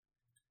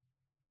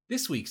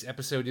This week's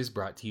episode is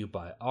brought to you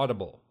by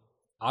Audible.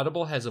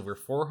 Audible has over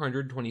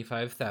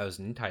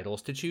 425,000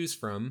 titles to choose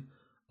from,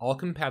 all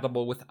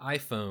compatible with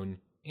iPhone,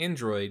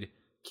 Android,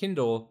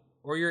 Kindle,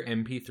 or your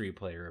MP3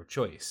 player of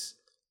choice.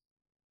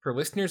 For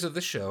listeners of the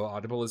show,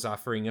 Audible is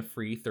offering a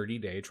free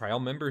 30-day trial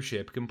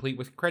membership complete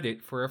with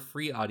credit for a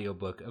free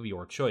audiobook of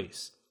your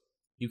choice.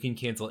 You can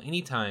cancel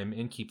anytime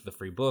and keep the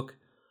free book,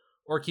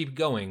 or keep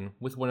going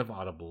with one of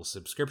Audible's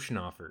subscription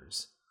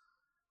offers.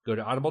 Go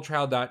to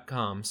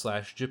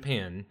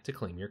audibletrial.com/Japan to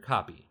claim your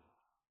copy.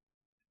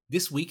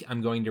 This week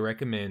I'm going to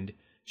recommend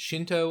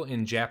Shinto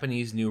and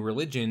Japanese New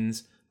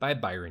Religions by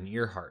Byron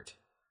Earhart.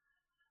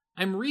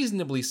 I'm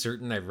reasonably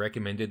certain I've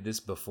recommended this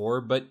before,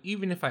 but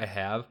even if I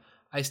have,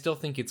 I still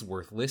think it's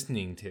worth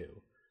listening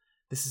to.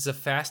 This is a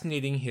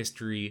fascinating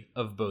history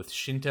of both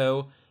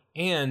Shinto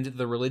and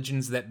the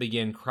religions that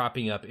began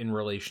cropping up in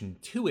relation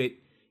to it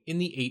in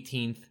the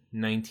 18th,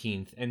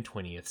 19th, and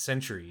 20th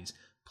centuries.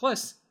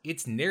 Plus,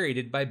 it's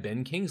narrated by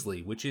Ben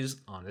Kingsley, which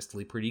is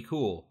honestly pretty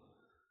cool.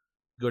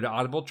 Go to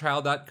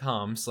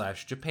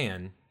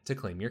audibletrial.com/Japan to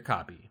claim your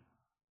copy.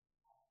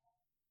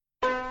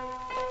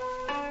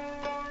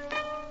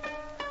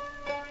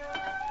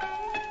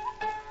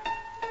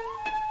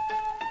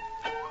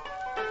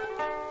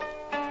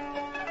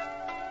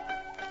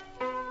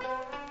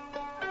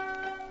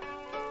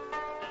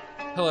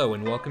 Hello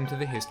and welcome to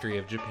the History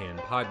of Japan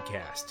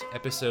podcast,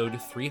 episode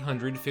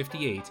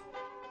 358,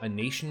 A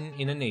Nation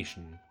in a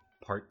Nation,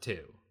 Part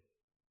 2.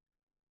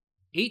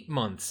 8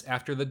 months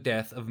after the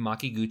death of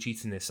Makiguchi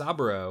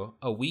Tsunesaburo,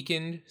 a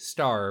weakened,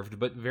 starved,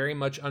 but very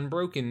much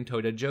unbroken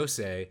Toda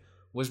Josei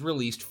was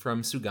released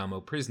from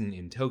Sugamo Prison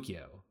in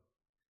Tokyo.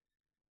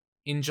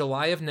 In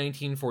July of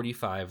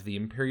 1945, the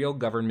imperial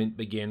government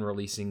began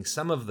releasing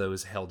some of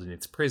those held in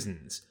its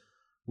prisons.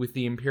 With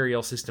the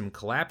imperial system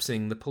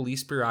collapsing, the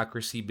police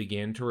bureaucracy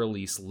began to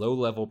release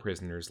low-level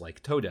prisoners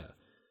like Toda.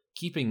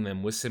 Keeping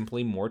them was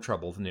simply more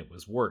trouble than it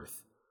was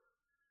worth.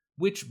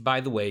 Which, by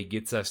the way,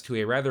 gets us to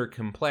a rather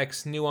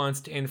complex,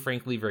 nuanced, and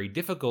frankly very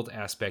difficult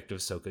aspect of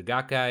Soka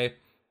Gakkai,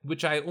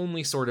 which I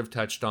only sort of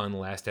touched on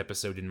last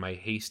episode in my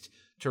haste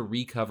to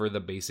recover the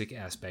basic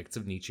aspects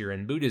of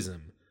Nichiren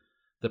Buddhism,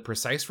 the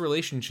precise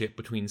relationship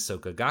between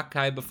Soka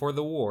Gakkai before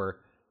the war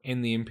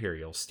and the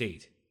imperial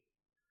state.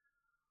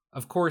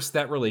 Of course,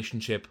 that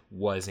relationship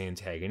was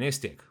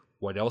antagonistic.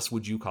 What else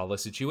would you call a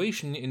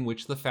situation in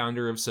which the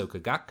founder of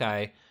Soka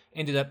Gakkai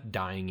ended up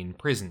dying in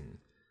prison?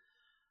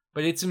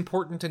 But it's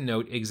important to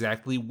note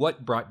exactly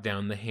what brought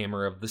down the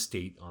hammer of the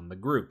state on the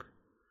group.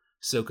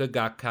 Soka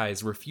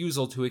Gakkai's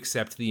refusal to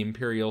accept the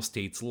imperial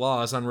state's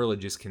laws on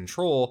religious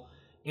control,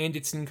 and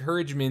its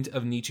encouragement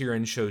of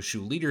Nichiren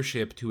Shoshu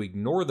leadership to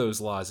ignore those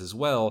laws as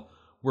well,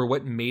 were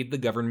what made the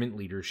government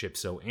leadership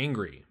so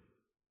angry.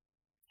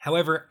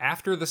 However,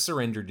 after the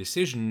surrender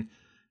decision,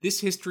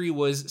 this history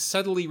was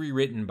subtly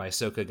rewritten by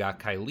Soka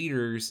Gakkai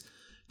leaders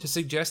to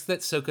suggest that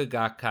Soka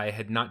Gakkai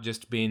had not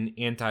just been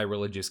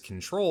anti-religious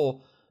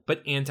control,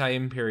 but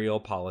anti-imperial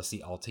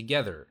policy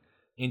altogether,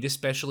 and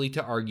especially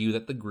to argue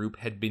that the group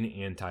had been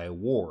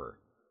anti-war.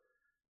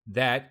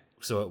 That,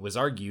 so it was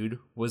argued,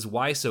 was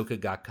why Soka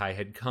Gakkai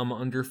had come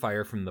under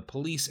fire from the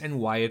police and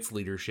why its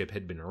leadership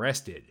had been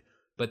arrested,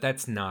 but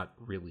that's not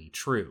really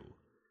true.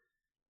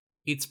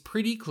 It's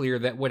pretty clear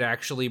that what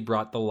actually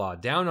brought the law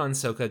down on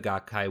Soka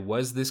Gakkai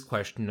was this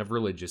question of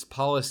religious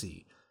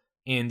policy,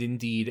 and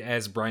indeed,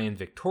 as Brian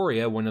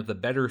Victoria, one of the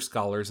better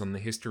scholars on the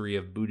history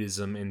of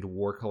Buddhism and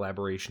war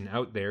collaboration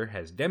out there,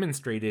 has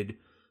demonstrated,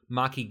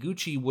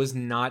 Makiguchi was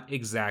not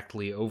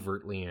exactly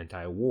overtly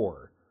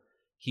anti-war.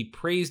 He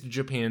praised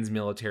Japan's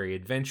military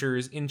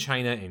adventures in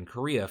China and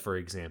Korea, for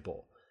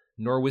example,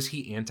 nor was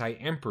he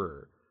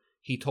anti-emperor.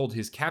 He told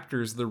his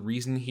captors the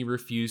reason he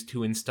refused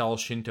to install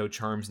Shinto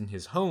charms in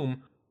his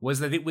home was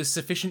that it was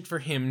sufficient for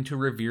him to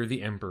revere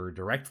the emperor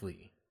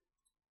directly.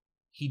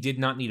 He did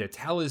not need a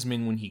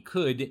talisman when he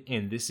could,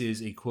 and this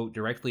is a quote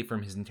directly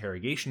from his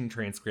interrogation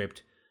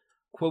transcript,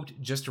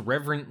 quote, just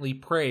reverently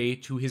pray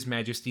to His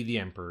Majesty the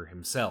Emperor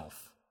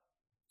himself.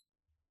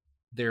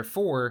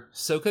 Therefore,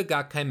 Soka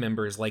Gakkai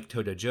members like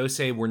Toda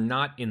Josei were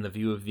not, in the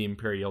view of the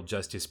imperial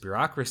justice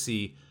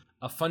bureaucracy,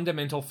 a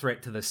fundamental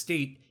threat to the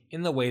state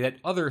in the way that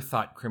other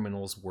thought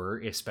criminals were,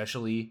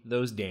 especially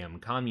those damn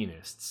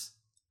communists.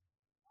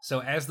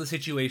 So as the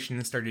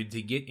situation started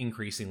to get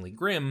increasingly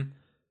grim,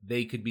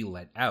 they could be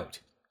let out.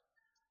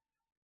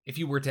 If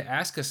you were to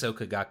ask a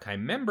Soka Gakkai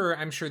member,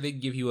 I'm sure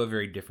they'd give you a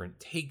very different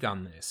take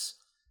on this.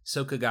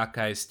 Soka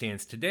Gakkai's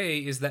stance today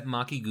is that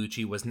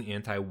Makiguchi was an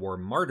anti-war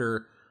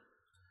martyr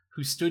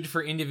who stood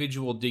for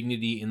individual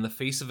dignity in the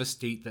face of a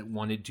state that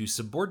wanted to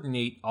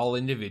subordinate all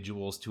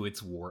individuals to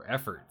its war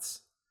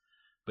efforts.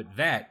 But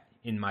that,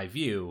 in my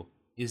view,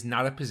 is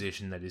not a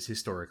position that is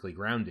historically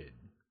grounded.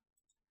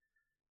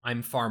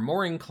 I'm far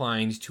more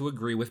inclined to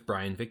agree with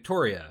Brian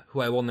Victoria, who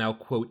I will now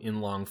quote in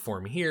long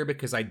form here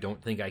because I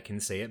don't think I can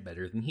say it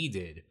better than he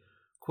did.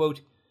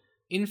 Quote,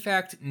 in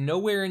fact,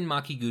 nowhere in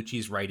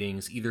Makiguchi's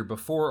writings, either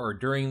before or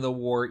during the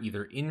war,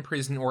 either in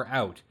prison or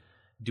out,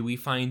 do we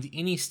find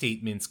any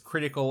statements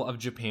critical of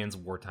Japan's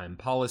wartime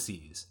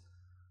policies.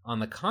 On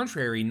the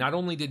contrary, not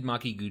only did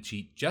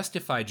Makiguchi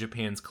justify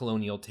Japan's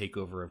colonial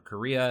takeover of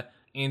Korea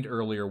and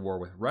earlier war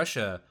with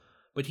Russia,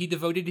 but he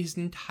devoted his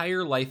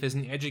entire life as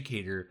an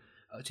educator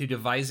to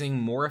devising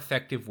more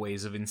effective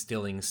ways of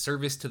instilling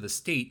service to the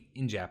state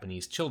in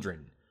Japanese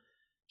children.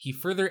 He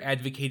further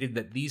advocated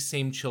that these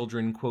same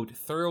children, quote,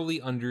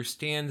 thoroughly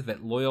understand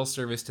that loyal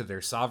service to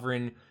their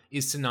sovereign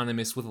is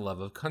synonymous with love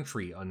of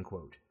country,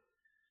 unquote.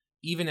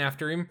 Even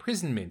after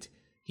imprisonment,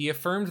 he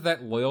affirmed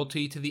that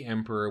loyalty to the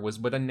emperor was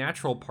but a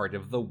natural part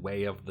of the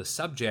way of the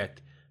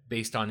subject,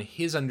 based on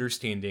his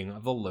understanding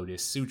of the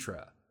Lotus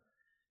Sutra.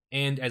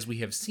 And as we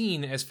have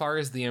seen, as far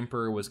as the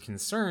emperor was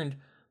concerned,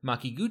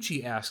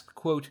 Makiguchi asked,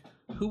 quote,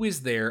 "Who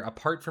is there,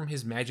 apart from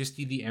His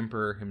Majesty the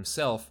Emperor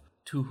himself,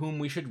 to whom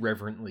we should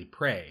reverently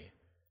pray?"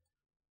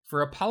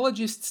 For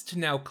apologists to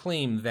now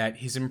claim that,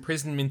 his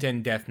imprisonment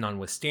and death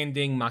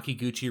notwithstanding,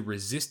 Makiguchi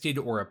resisted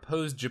or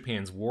opposed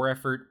Japan's war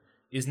effort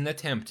is an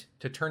attempt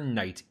to turn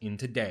night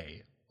into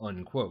day,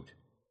 unquote.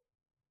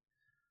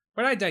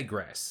 But I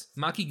digress.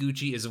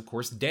 Makiguchi is of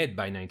course dead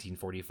by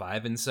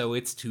 1945, and so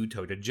it's to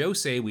Toda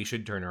Josei we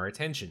should turn our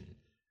attention.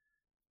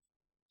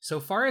 So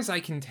far as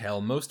I can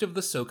tell, most of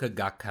the Soka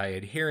Gakkai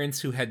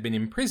adherents who had been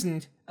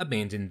imprisoned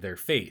abandoned their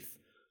faith.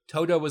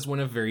 Toda was one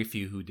of very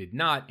few who did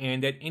not,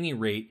 and at any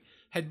rate,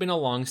 had been a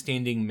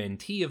long-standing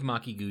mentee of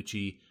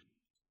Makiguchi,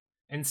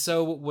 and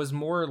so was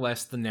more or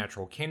less the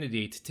natural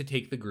candidate to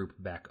take the group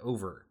back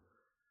over.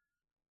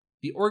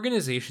 The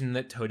organization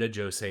that Toda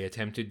Josei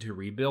attempted to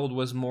rebuild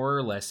was more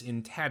or less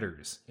in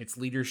tatters, its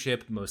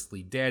leadership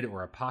mostly dead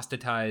or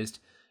apostatized,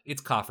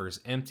 its coffers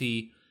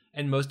empty,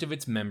 and most of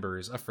its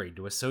members afraid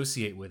to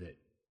associate with it.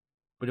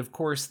 But of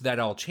course, that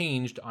all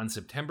changed on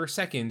September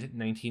 2nd,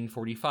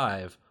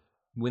 1945,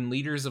 when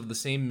leaders of the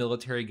same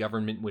military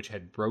government which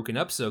had broken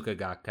up Soka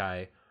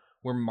Gakkai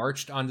were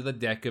marched onto the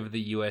deck of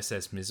the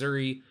USS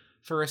Missouri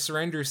for a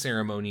surrender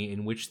ceremony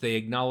in which they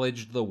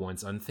acknowledged the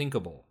once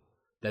unthinkable,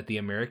 that the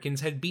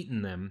Americans had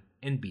beaten them,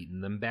 and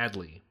beaten them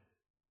badly.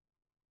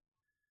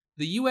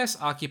 The US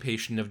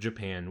occupation of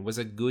Japan was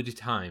a good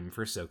time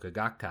for Soka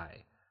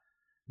Gakkai.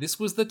 This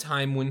was the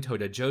time when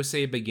Toda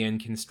Josei began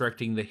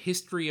constructing the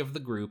history of the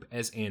group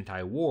as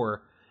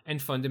anti-war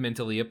and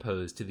fundamentally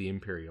opposed to the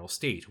imperial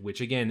state, which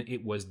again,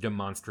 it was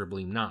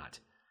demonstrably not.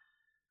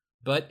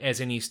 But as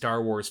any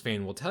Star Wars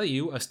fan will tell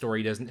you, a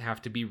story doesn't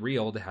have to be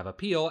real to have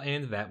appeal,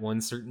 and that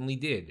one certainly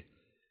did.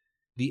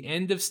 The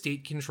end of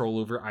state control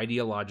over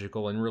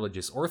ideological and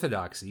religious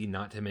orthodoxy,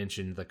 not to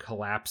mention the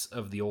collapse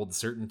of the old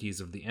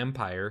certainties of the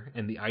empire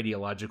and the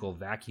ideological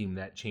vacuum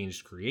that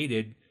change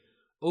created,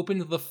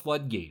 opened the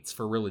floodgates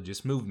for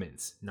religious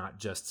movements, not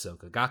just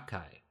Soka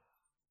Gakkai.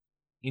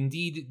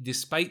 Indeed,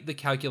 despite the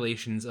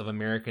calculations of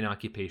American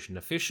occupation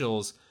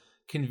officials,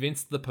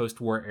 convinced the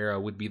post-war era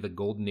would be the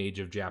golden age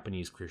of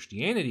Japanese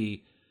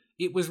Christianity,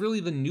 it was really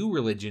the new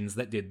religions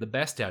that did the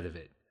best out of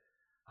it.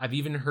 I've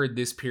even heard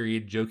this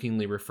period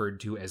jokingly referred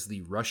to as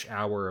the rush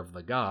hour of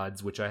the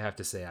gods, which I have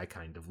to say I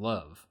kind of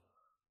love.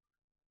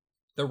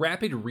 The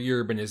rapid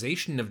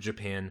reurbanization of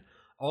Japan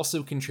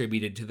also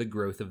contributed to the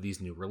growth of these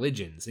new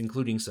religions,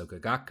 including Soka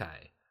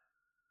Gakkai.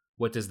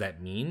 What does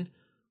that mean?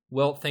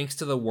 Well, thanks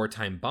to the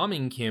wartime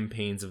bombing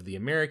campaigns of the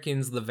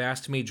Americans, the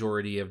vast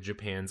majority of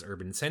Japan's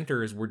urban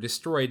centers were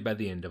destroyed by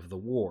the end of the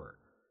war.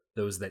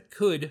 Those that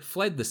could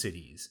fled the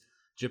cities.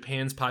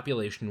 Japan's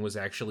population was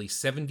actually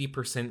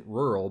 70%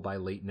 rural by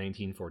late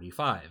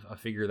 1945, a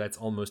figure that's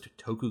almost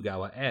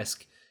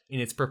Tokugawa-esque in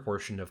its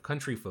proportion of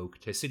country folk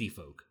to city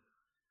folk.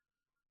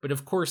 But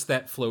of course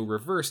that flow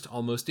reversed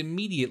almost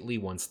immediately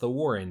once the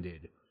war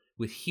ended,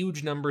 with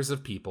huge numbers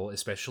of people,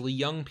 especially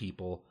young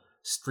people,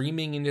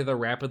 streaming into the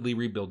rapidly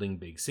rebuilding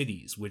big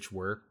cities, which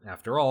were,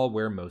 after all,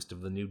 where most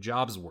of the new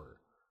jobs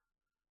were.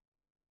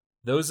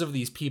 Those of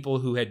these people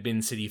who had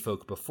been city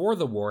folk before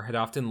the war had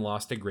often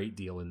lost a great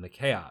deal in the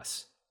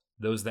chaos.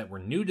 Those that were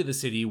new to the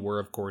city were,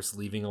 of course,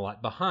 leaving a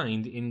lot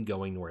behind in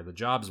going where the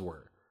jobs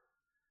were.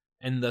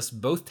 And thus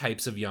both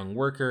types of young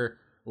worker,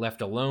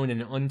 left alone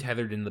and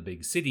untethered in the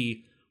big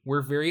city,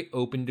 were very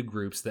open to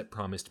groups that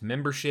promised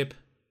membership,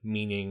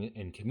 meaning,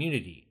 and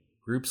community,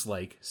 groups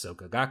like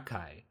Soka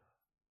Gakkai.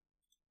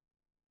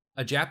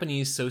 A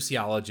Japanese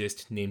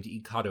sociologist named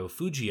Ikeda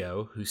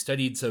Daisaku, who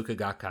studied Soka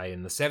Gakkai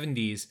in the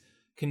 70s,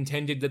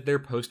 contended that their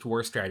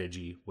post-war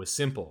strategy was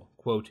simple.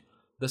 Quote,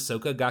 "The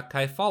Soka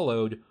Gakkai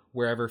followed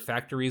wherever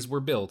factories were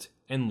built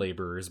and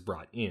laborers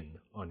brought in,"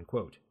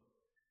 unquote.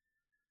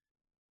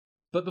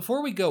 But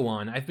before we go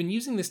on, I've been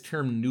using this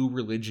term new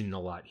religion a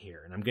lot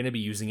here, and I'm going to be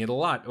using it a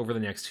lot over the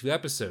next few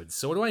episodes,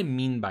 so what do I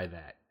mean by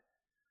that?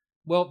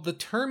 Well, the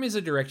term is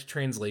a direct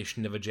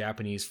translation of a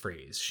Japanese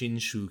phrase,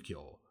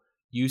 Shinshukyo,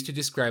 used to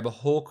describe a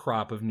whole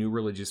crop of new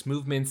religious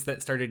movements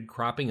that started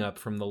cropping up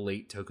from the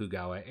late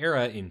Tokugawa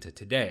era into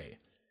today.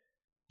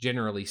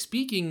 Generally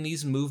speaking,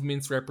 these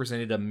movements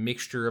represented a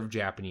mixture of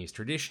Japanese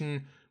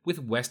tradition with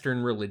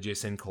Western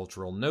religious and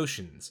cultural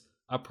notions,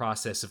 a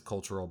process of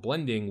cultural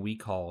blending we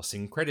call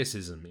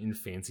syncretism in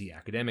fancy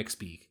academic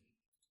speak.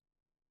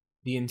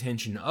 The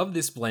intention of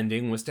this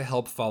blending was to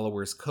help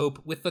followers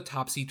cope with the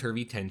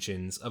topsy-turvy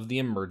tensions of the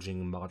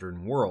emerging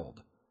modern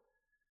world.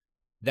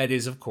 That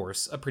is, of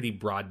course, a pretty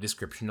broad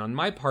description on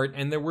my part,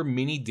 and there were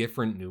many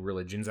different new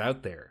religions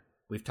out there.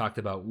 We've talked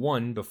about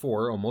one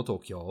before,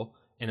 Omotokyo,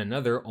 and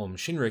another, Om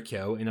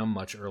Shinrikyo, in a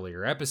much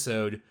earlier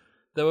episode,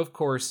 though of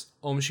course,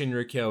 Om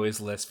Shinrikyo is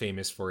less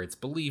famous for its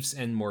beliefs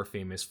and more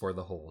famous for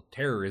the whole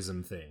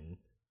terrorism thing.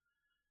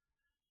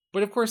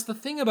 But of course, the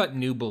thing about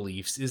new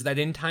beliefs is that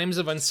in times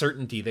of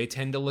uncertainty they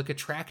tend to look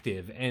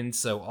attractive, and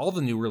so all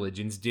the new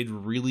religions did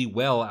really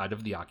well out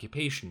of the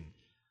occupation.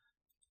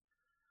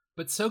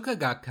 But Soka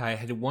Gakkai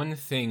had one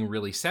thing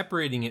really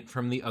separating it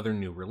from the other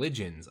new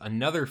religions,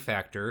 another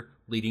factor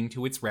leading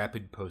to its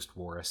rapid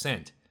post-war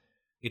ascent: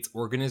 its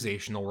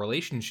organizational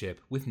relationship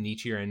with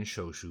Nichiren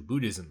Shoshu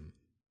Buddhism.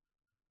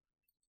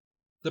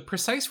 The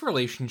precise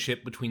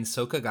relationship between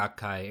Soka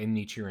Gakkai and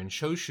Nichiren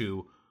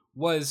Shoshu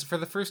was, for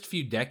the first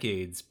few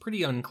decades,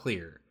 pretty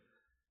unclear.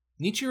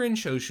 Nichiren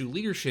Shoshu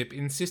leadership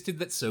insisted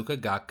that Soka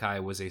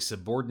Gakkai was a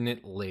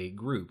subordinate lay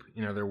group,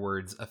 in other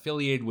words,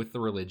 affiliated with the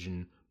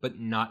religion, but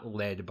not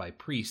led by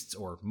priests,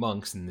 or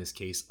monks in this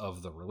case,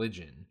 of the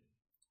religion.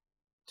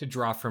 To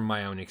draw from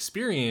my own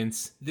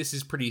experience, this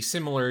is pretty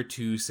similar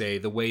to, say,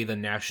 the way the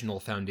National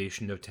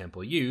Foundation of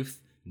Temple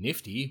Youth,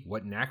 NIFTY,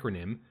 what an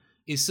acronym,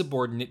 is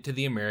subordinate to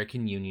the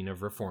American Union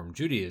of Reform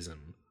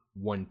Judaism,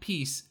 one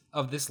piece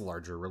of this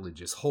larger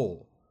religious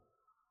whole.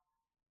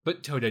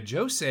 But Toda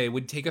Josei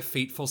would take a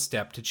fateful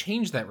step to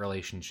change that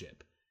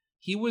relationship.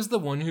 He was the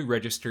one who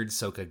registered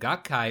Soka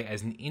Gakkai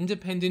as an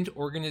independent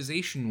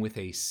organization with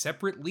a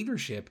separate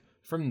leadership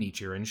from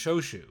Nichiren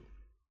Shoshu.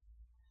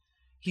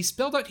 He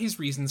spelled out his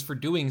reasons for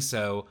doing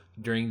so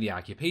during the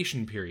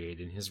occupation period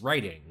in his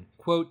writing.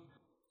 Quote,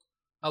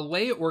 "A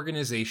lay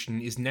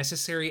organization is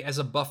necessary as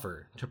a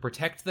buffer to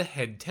protect the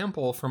head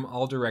temple from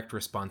all direct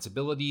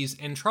responsibilities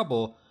and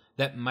trouble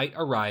that might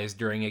arise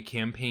during a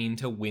campaign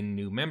to win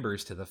new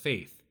members to the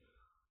faith.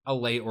 A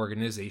lay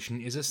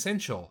organization is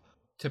essential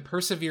to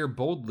persevere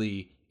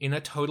boldly in a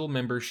total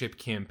membership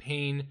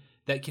campaign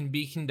that can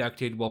be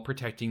conducted while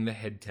protecting the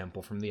head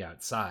temple from the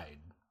outside.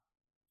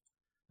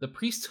 The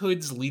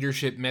priesthood's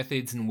leadership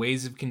methods and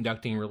ways of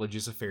conducting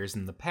religious affairs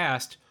in the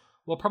past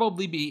will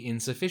probably be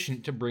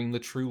insufficient to bring the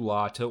true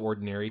law to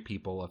ordinary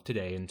people of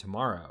today and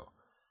tomorrow.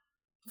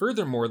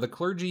 Furthermore, the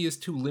clergy is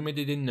too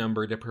limited in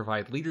number to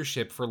provide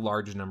leadership for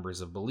large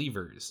numbers of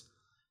believers.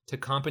 To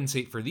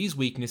compensate for these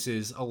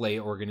weaknesses, a lay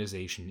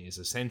organization is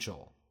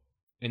essential.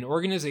 An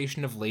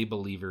organization of lay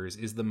believers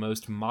is the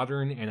most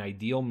modern and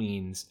ideal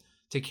means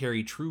to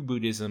carry true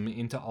Buddhism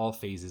into all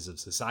phases of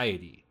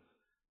society.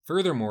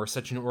 Furthermore,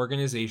 such an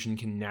organization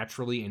can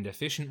naturally and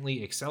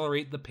efficiently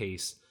accelerate the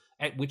pace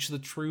at which the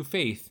true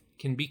faith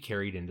can be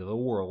carried into the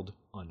world."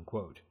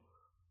 Unquote.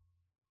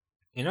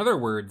 In other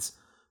words,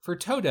 for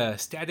Toda,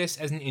 status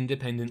as an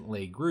independent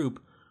lay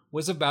group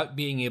was about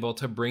being able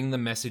to bring the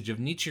message of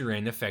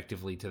Nichiren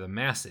effectively to the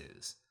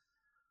masses.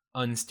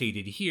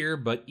 Unstated here,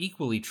 but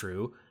equally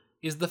true,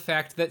 is the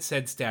fact that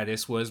said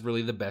status was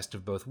really the best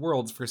of both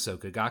worlds for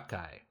Soka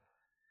Gakkai.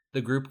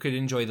 The group could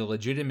enjoy the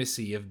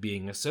legitimacy of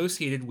being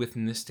associated with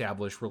an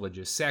established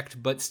religious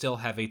sect, but still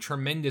have a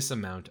tremendous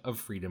amount of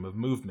freedom of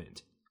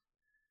movement.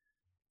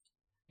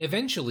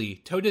 Eventually,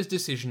 Toda's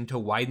decision to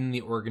widen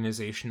the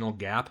organizational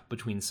gap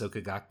between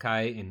Soka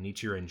Gakkai and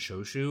Nichiren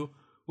Shoshu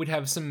would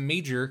have some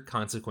major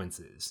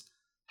consequences.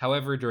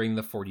 However, during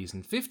the 40s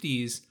and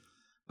 50s,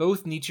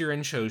 both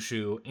Nichiren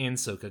Shoshu and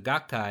Soka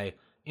Gakkai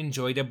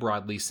enjoyed a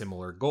broadly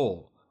similar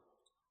goal: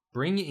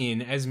 bring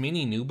in as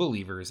many new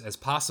believers as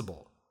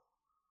possible.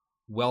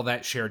 While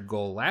that shared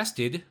goal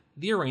lasted,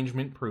 the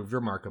arrangement proved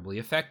remarkably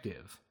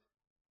effective.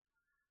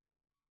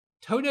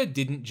 Toda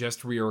didn't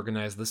just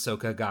reorganize the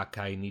Soka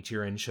Gakkai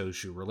Nichiren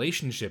Shoshu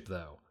relationship,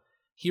 though.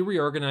 He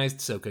reorganized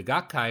Soka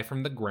Gakkai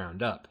from the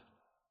ground up.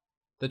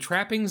 The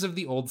trappings of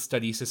the old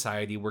study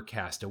society were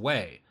cast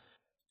away.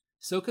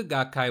 Soka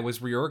Gakkai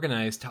was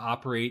reorganized to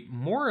operate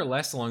more or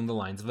less along the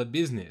lines of a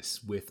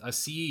business, with a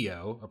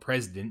CEO, a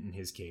president in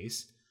his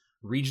case,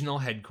 regional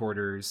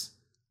headquarters,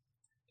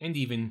 and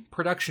even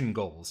production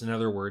goals, in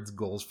other words,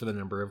 goals for the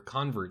number of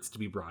converts to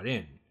be brought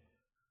in.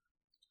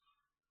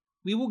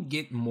 We will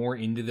get more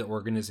into the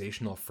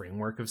organizational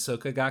framework of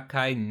Soka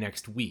Gakkai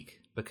next week,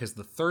 because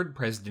the third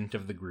president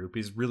of the group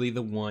is really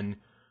the one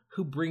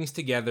who brings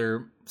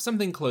together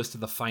something close to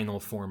the final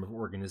form of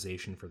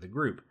organization for the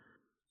group.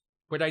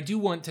 But I do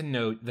want to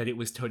note that it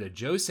was Toda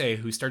Josei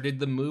who started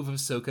the move of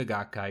Soka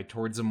Gakkai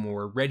towards a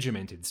more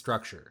regimented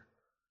structure.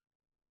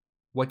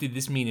 What did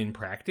this mean in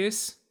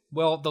practice?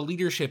 Well, the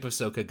leadership of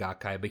Soka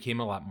Gakkai became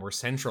a lot more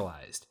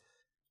centralized.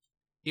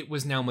 It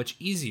was now much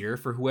easier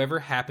for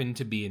whoever happened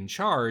to be in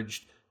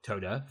charge,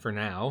 Toda for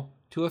now,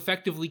 to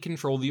effectively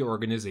control the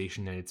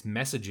organization and its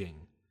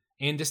messaging,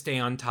 and to stay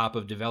on top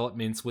of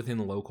developments within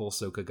local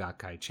Soka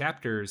Gakkai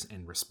chapters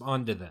and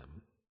respond to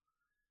them.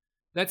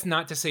 That's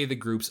not to say the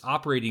group's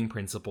operating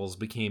principles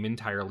became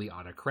entirely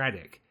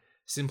autocratic,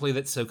 simply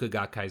that Soka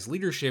Gakkai's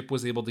leadership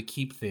was able to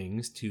keep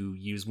things, to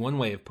use one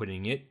way of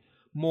putting it,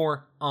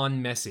 more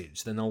on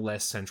message than a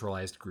less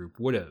centralized group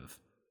would have.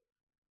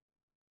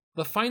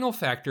 The final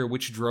factor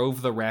which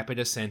drove the rapid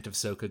ascent of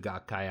Soka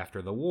Gakkai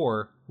after the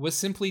war was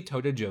simply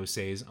Toda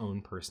Josei's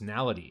own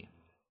personality.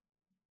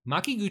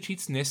 Makiguchi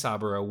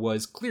Tsunesaburo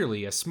was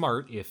clearly a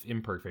smart, if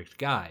imperfect,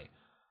 guy,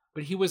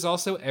 but he was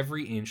also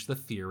every inch the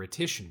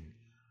theoretician,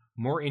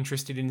 more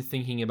interested in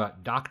thinking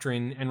about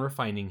doctrine and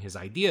refining his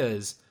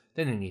ideas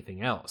than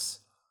anything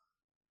else.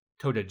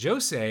 Toda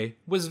Josei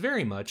was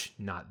very much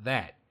not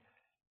that.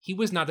 He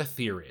was not a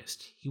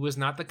theorist. He was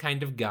not the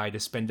kind of guy to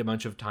spend a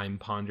bunch of time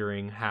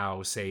pondering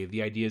how, say,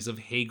 the ideas of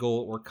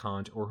Hegel or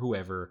Kant or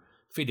whoever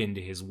fit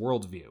into his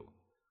worldview.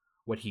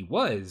 What he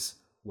was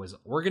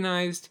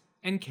organized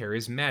and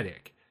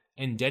charismatic,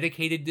 and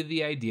dedicated to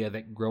the idea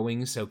that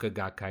growing Soka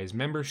Gakkai's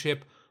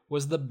membership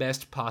was the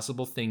best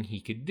possible thing he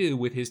could do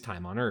with his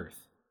time on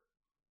Earth.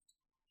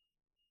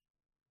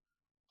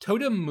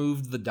 Toda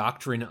moved the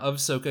doctrine of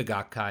Soka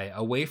Gakkai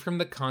away from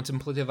the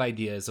contemplative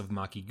ideas of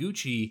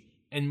Makiguchi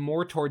and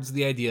more towards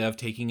the idea of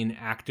taking an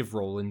active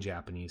role in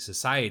Japanese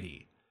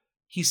society.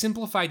 He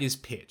simplified his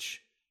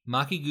pitch.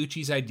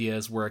 Makiguchi's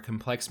ideas were a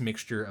complex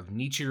mixture of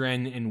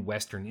Nichiren and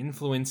Western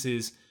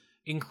influences,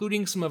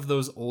 including some of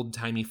those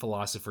old-timey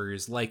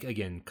philosophers like,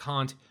 again,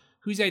 Kant,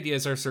 whose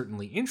ideas are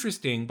certainly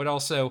interesting, but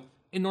also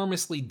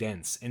enormously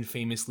dense and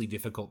famously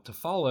difficult to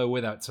follow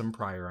without some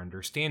prior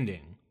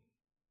understanding.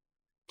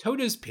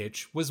 Toda's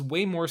pitch was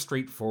way more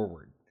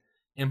straightforward,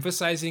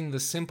 emphasizing the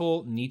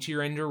simple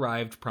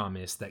Nichiren-derived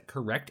promise that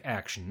correct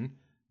action,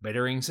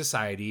 bettering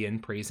society,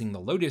 and praising the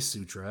Lotus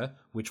Sutra,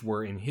 which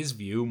were, in his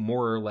view,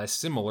 more or less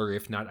similar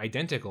if not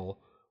identical,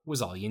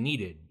 was all you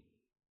needed.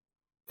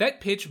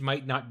 That pitch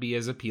might not be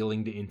as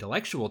appealing to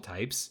intellectual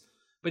types,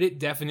 but it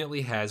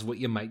definitely has what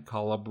you might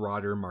call a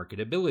broader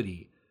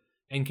marketability,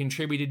 and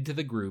contributed to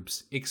the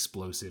group's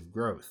explosive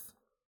growth.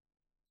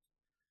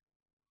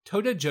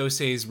 Toda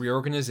Josei's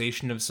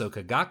reorganization of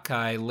Soka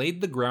Gakkai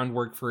laid the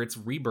groundwork for its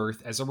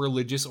rebirth as a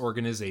religious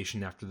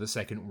organization after the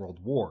Second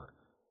World War,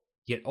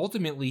 yet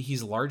ultimately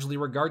he's largely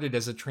regarded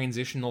as a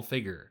transitional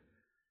figure.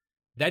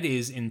 That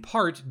is, in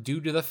part, due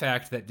to the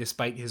fact that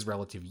despite his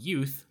relative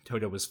youth,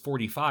 Toda was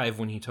 45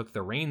 when he took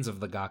the reins of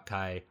the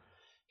Gakkai,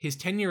 his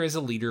tenure as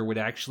a leader would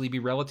actually be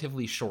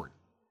relatively short.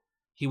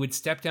 He would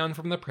step down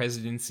from the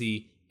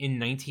presidency in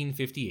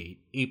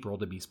 1958, April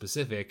to be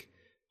specific,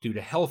 due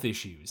to health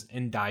issues,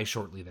 and die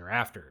shortly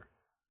thereafter.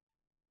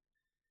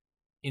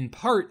 In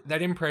part,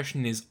 that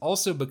impression is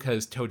also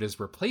because Toda's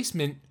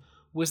replacement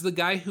was the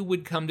guy who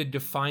would come to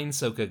define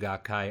Soka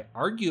Gakkai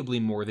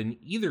arguably more than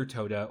either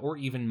Toda or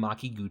even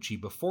Makiguchi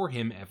before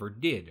him ever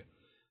did,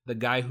 the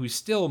guy who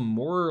still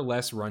more or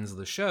less runs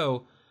the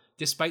show,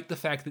 despite the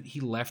fact that he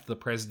left the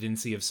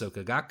presidency of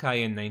Soka Gakkai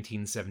in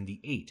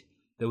 1978,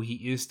 though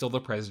he is still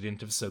the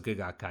president of Soka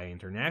Gakkai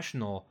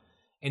International,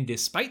 and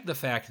despite the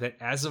fact that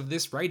as of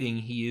this writing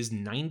he is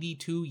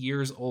 92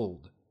 years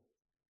old.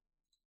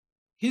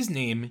 His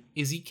name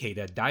is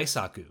Ikeda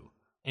Daisaku,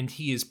 and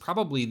he is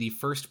probably the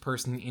first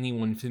person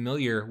anyone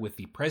familiar with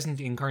the present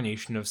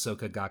incarnation of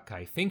Soka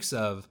Gakkai thinks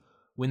of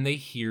when they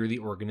hear the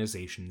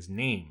organization's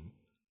name.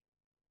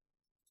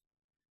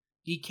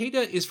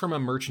 Ikeda is from a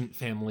merchant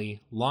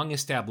family long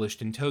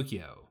established in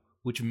Tokyo,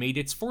 which made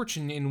its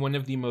fortune in one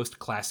of the most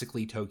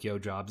classically Tokyo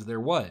jobs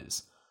there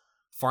was,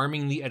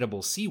 farming the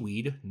edible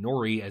seaweed,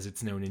 nori as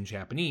it's known in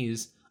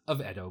Japanese,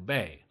 of Edo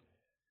Bay.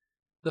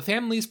 The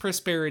family's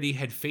prosperity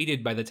had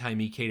faded by the time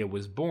Ikeda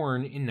was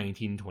born in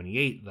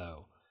 1928,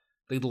 though.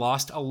 They'd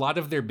lost a lot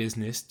of their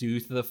business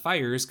due to the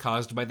fires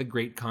caused by the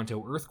Great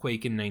Kanto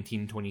earthquake in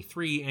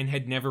 1923 and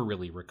had never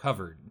really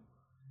recovered.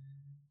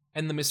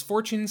 And the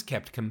misfortunes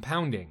kept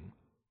compounding.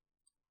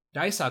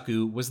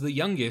 Daisaku was the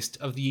youngest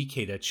of the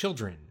Ikeda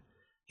children.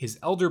 His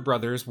elder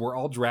brothers were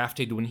all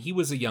drafted when he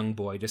was a young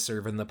boy to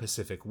serve in the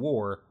Pacific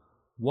War.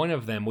 One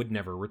of them would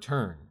never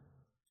return.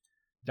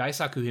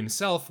 Daisaku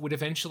himself would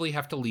eventually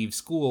have to leave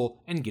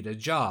school and get a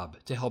job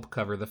to help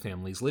cover the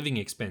family's living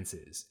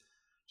expenses.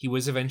 He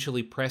was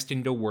eventually pressed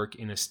into work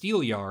in a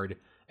steel yard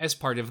as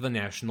part of the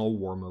national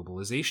war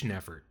mobilization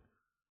effort.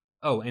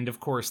 Oh, and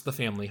of course the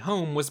family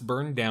home was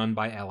burned down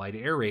by Allied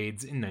air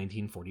raids in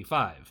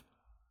 1945.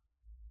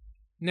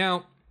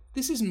 Now,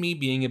 this is me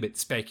being a bit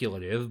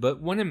speculative,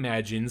 but one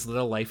imagines that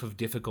a life of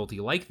difficulty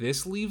like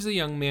this leaves a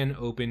young man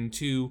open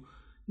to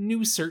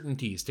new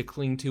certainties to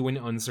cling to in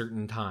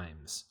uncertain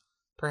times.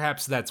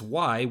 Perhaps that's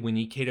why, when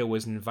Ikeda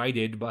was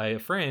invited by a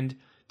friend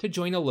to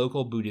join a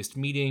local Buddhist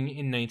meeting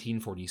in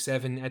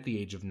 1947 at the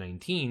age of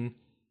 19,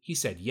 he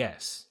said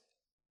yes.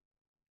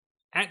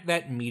 At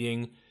that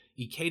meeting,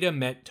 Ikeda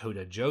met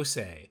Toda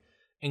Josei,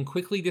 and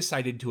quickly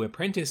decided to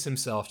apprentice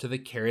himself to the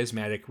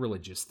charismatic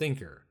religious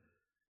thinker.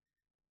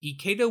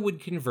 Ikeda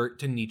would convert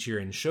to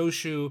Nichiren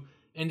Shoshu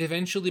and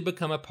eventually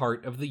become a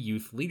part of the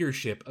youth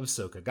leadership of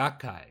Soka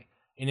Gakkai,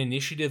 an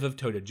initiative of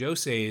Toda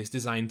Josei's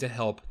designed to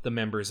help the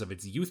members of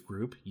its youth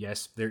group,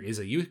 yes, there is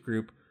a youth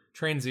group,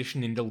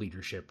 transition into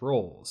leadership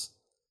roles.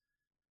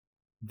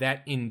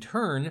 That, in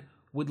turn,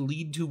 would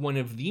lead to one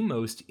of the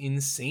most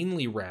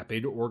insanely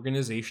rapid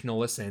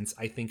organizational ascents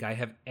I think I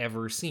have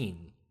ever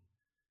seen.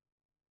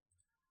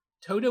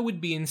 Toda would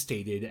be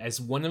instated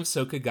as one of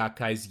Soka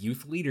Gakkai's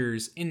youth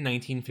leaders in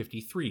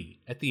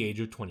 1953 at the age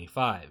of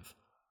 25.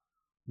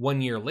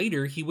 1 year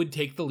later, he would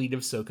take the lead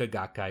of Soka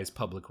Gakkai's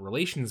Public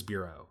Relations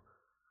Bureau.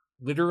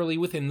 Literally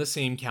within the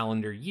same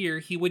calendar year,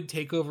 he would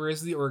take over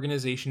as the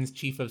organization's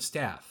chief of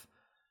staff.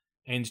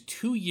 And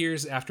 2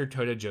 years after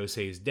Toda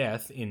Josei's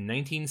death, in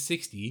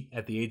 1960,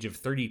 at the age of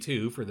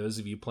 32 for those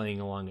of you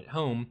playing along at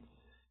home,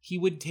 he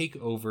would take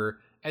over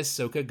as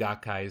Soka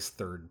Gakkai's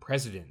third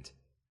president.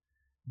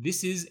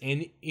 This is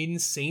an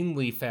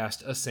insanely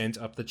fast ascent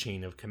up the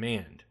chain of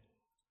command.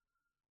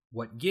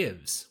 What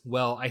gives?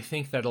 Well, I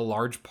think that a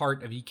large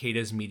part of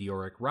Ikeda's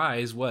meteoric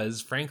rise was,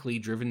 frankly,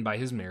 driven by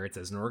his merits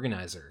as an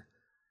organizer.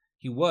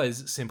 He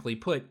was, simply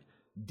put,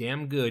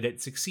 damn good at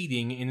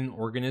succeeding in an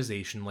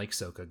organization like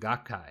Soka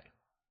Gakkai.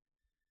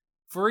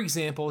 For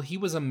example, he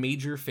was a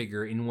major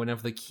figure in one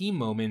of the key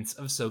moments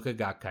of Soka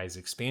Gakkai's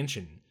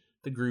expansion,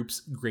 the group's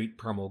Great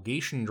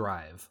Promulgation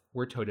Drive,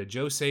 where Toda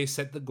Josei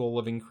set the goal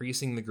of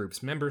increasing the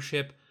group's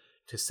membership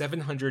to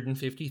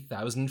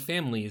 750,000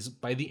 families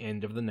by the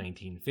end of the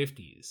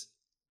 1950s.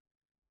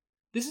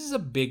 This is a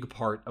big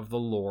part of the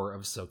lore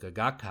of Soka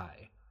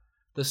Gakkai.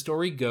 The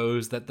story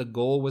goes that the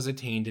goal was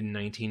attained in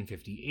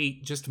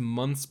 1958, just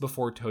months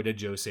before Toda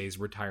Josei's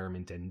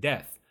retirement and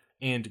death,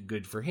 and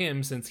good for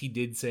him since he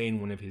did say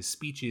in one of his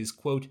speeches,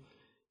 quote,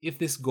 "If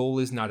this goal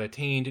is not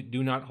attained,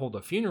 do not hold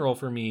a funeral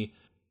for me.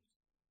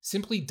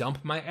 Simply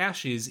dump my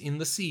ashes in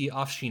the sea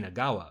off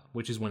Shinagawa,"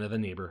 which is one of the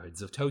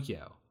neighborhoods of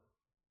Tokyo.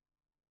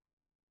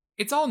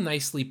 It's all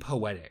nicely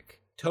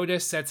poetic. Toda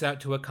sets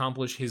out to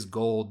accomplish his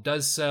goal,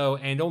 does so,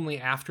 and only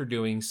after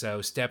doing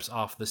so steps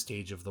off the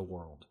stage of the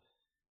world.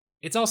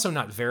 It's also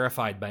not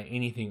verified by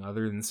anything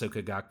other than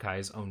Soka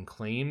Gakkai's own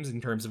claims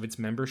in terms of its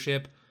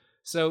membership,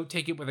 so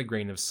take it with a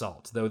grain of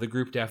salt, though the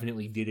group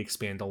definitely did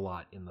expand a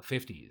lot in the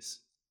 50s.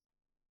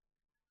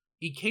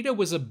 Ikeda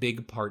was a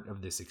big part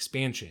of this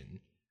expansion.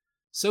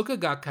 Soka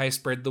Gakkai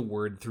spread the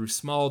word through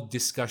small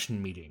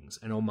discussion meetings,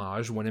 an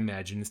homage one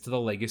imagines to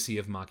the legacy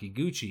of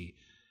Makiguchi,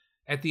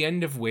 at the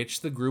end of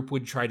which the group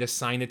would try to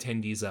sign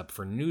attendees up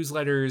for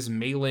newsletters,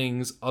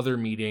 mailings, other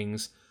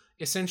meetings,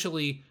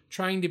 essentially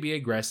trying to be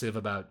aggressive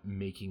about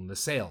making the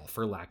sale,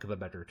 for lack of a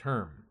better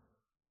term.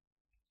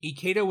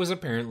 Ikeda was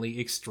apparently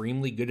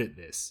extremely good at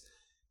this,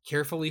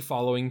 carefully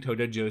following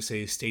Toda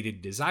Josei's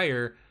stated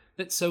desire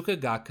that Soka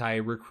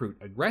Gakkai recruit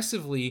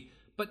aggressively,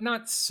 but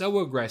not so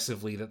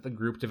aggressively that the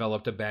group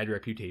developed a bad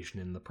reputation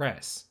in the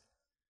press.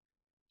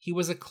 He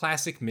was a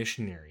classic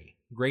missionary,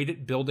 great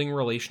at building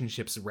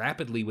relationships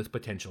rapidly with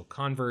potential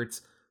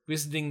converts,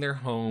 visiting their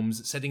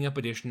homes, setting up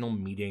additional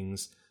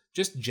meetings,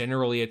 just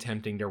generally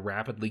attempting to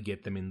rapidly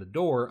get them in the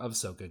door of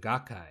Soka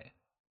Gakkai.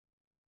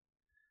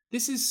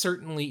 This is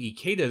certainly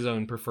Ikeda's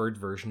own preferred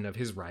version of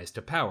his rise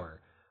to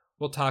power.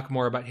 We'll talk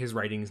more about his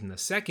writings in a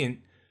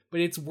second, but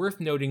it's worth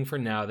noting for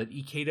now that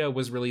Ikeda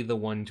was really the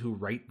one to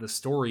write the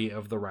story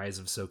of the rise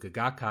of Soka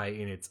Gakkai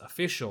in its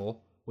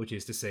official, which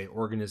is to say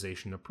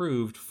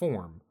organization-approved,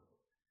 form.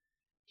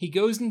 He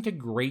goes into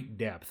great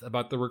depth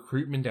about the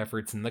recruitment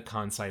efforts in the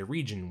Kansai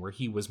region where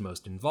he was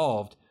most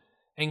involved,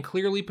 and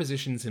clearly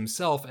positions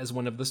himself as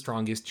one of the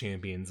strongest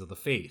champions of the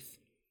faith.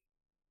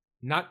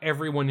 Not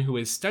everyone who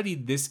has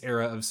studied this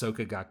era of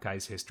Soka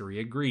Gakkai's history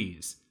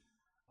agrees.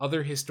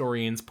 Other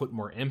historians put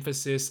more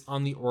emphasis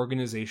on the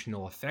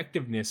organizational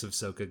effectiveness of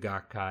Soka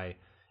Gakkai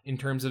in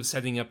terms of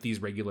setting up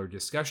these regular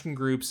discussion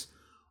groups,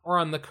 or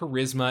on the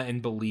charisma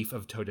and belief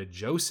of Toda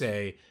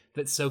Josei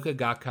that Soka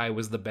Gakkai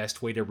was the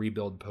best way to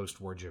rebuild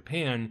post-war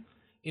Japan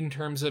in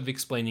terms of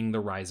explaining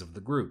the rise of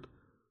the group.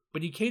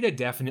 But Ikeda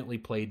definitely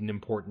played an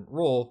important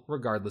role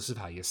regardless of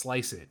how you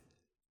slice it.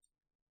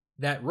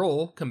 That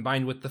role,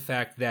 combined with the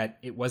fact that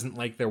it wasn't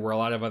like there were a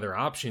lot of other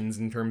options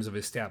in terms of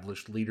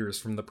established leaders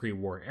from the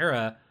pre-war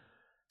era,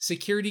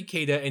 secured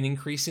Ikeda an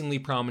increasingly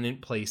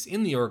prominent place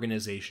in the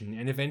organization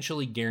and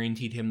eventually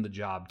guaranteed him the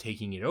job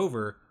taking it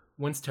over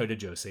once Toda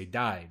Josei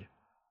died.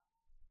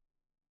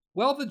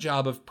 While the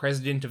job of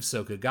president of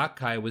Soka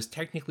Gakkai was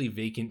technically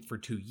vacant for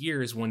 2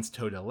 years once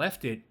Toda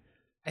left it,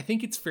 I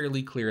think it's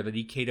fairly clear that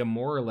Ikeda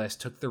more or less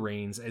took the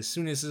reins as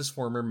soon as his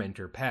former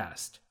mentor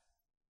passed.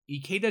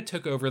 Ikeda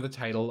took over the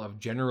title of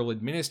General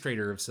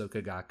Administrator of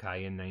Soka Gakkai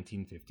in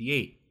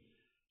 1958.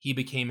 He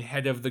became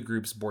head of the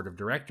group's board of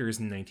directors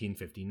in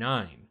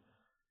 1959.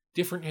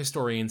 Different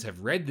historians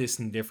have read this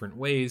in different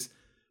ways,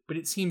 but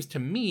it seems to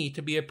me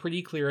to be a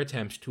pretty clear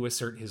attempt to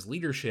assert his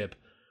leadership,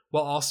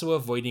 while also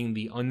avoiding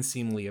the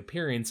unseemly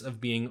appearance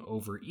of being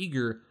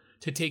overeager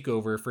to take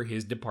over for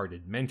his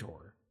departed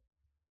mentor.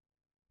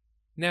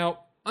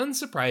 Now,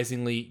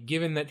 unsurprisingly,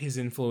 given that his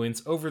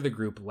influence over the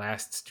group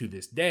lasts to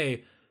this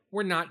day,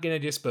 we're not going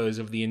to dispose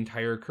of the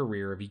entire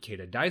career of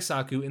Ikeda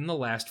Daisaku in the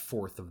last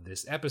fourth of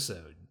this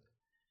episode.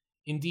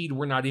 Indeed,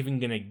 we're not even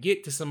going to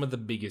get to some of the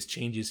biggest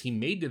changes he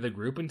made to the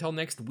group until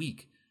next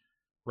week.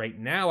 Right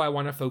now, I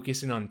want to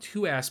focus in on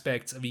 2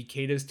 aspects of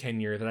Ikeda's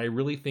tenure that I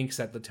really think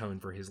set the tone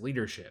for his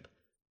leadership: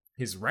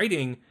 his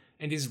writing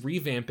and his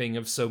revamping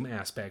of some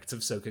aspects of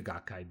Soka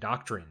Gakkai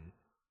doctrine.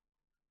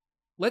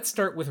 Let's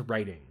start with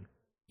writing.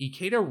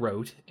 Ikeda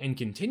wrote, and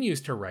continues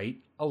to write,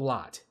 a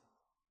lot.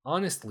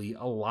 Honestly,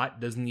 a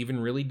lot doesn't even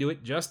really do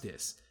it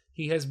justice.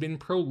 He has been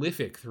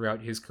prolific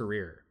throughout his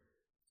career.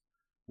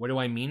 What do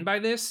I mean by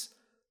this?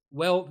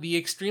 Well, the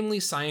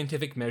extremely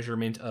scientific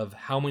measurement of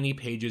how many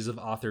pages of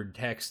authored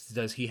texts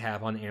does he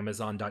have on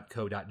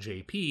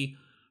Amazon.co.jp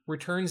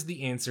returns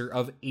the answer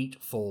of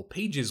 8 full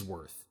pages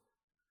worth.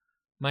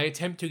 My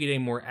attempt to get a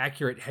more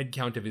accurate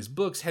headcount of his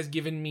books has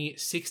given me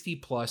 60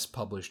 plus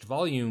published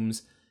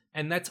volumes,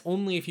 and that's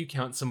only if you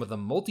count some of the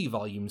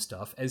multi-volume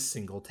stuff as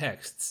single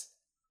texts.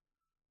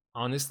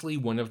 Honestly,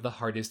 one of the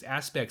hardest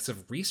aspects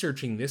of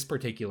researching this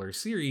particular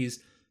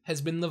series has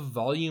been the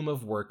volume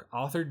of work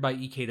authored by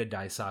Ikeda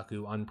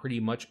Daisaku on pretty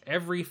much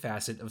every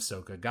facet of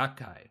Soka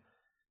Gakkai.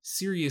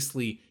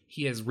 Seriously,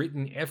 he has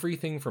written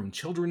everything from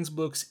children's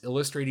books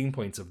illustrating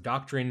points of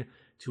doctrine,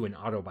 to an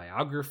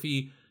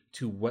autobiography,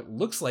 to what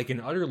looks like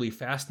an utterly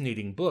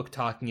fascinating book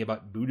talking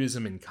about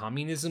Buddhism and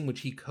communism,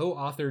 which he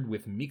co-authored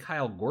with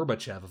Mikhail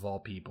Gorbachev of all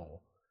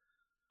people.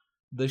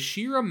 The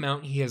sheer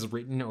amount he has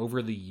written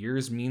over the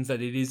years means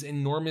that it is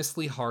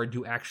enormously hard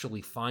to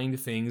actually find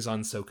things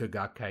on Soka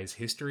Gakkai's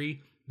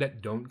history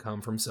that don't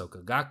come from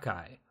Soka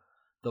Gakkai.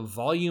 The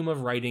volume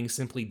of writing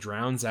simply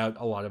drowns out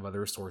a lot of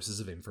other sources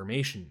of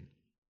information.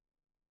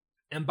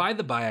 And by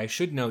the by, I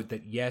should note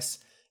that yes,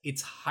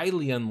 it's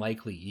highly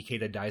unlikely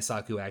Ikeda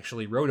Daisaku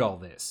actually wrote all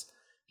this.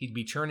 He'd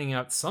be churning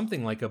out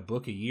something like a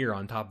book a year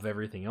on top of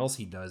everything else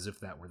he does if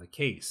that were the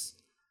case.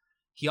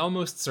 He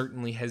almost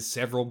certainly has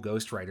several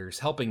ghostwriters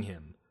helping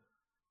him.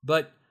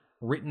 But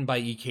written by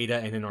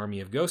Ikeda and an army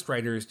of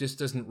ghostwriters just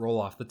doesn't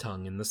roll off the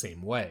tongue in the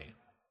same way.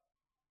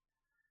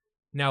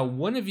 Now,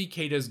 one of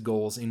Ikeda's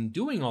goals in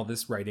doing all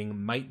this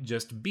writing might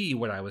just be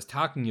what I was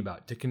talking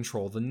about, to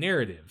control the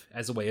narrative.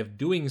 As a way of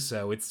doing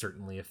so, it's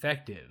certainly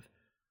effective.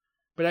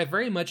 But I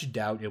very much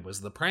doubt it was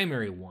the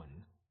primary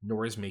one,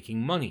 nor is making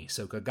money.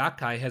 Soka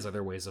Gakkai has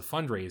other ways of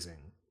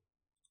fundraising.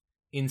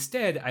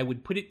 Instead, I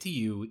would put it to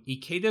you,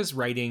 Ikeda's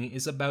writing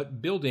is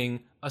about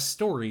building a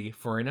story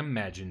for an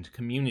imagined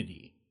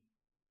community.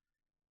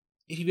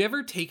 If you've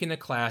ever taken a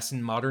class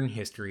in modern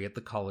history at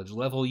the college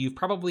level, you've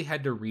probably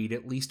had to read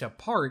at least a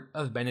part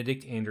of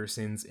Benedict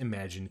Anderson's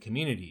Imagined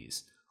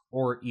Communities,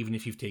 or even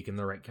if you've taken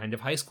the right kind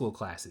of high school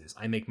classes.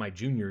 I make my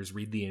juniors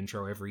read the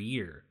intro every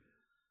year.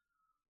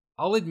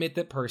 I'll admit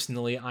that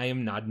personally I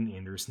am not an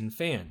Anderson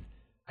fan.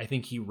 I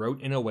think he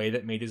wrote in a way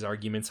that made his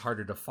arguments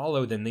harder to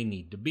follow than they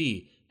need to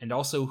be, and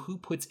also who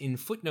puts in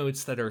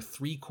footnotes that are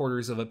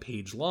 3/4 of a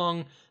page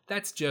long,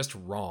 that's just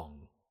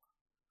wrong.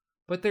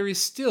 But there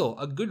is still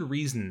a good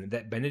reason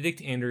that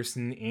Benedict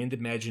Anderson and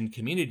Imagined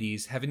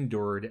Communities have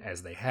endured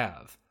as they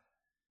have.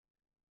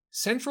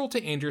 Central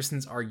to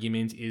Anderson's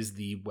argument is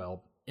the,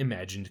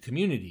 imagined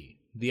community,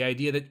 the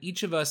idea that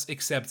each of us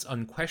accepts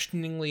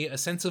unquestioningly a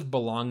sense of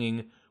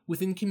belonging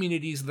within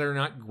communities that are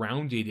not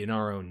grounded in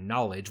our own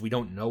knowledge. We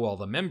don't know all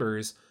the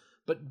members,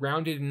 but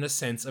grounded in a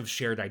sense of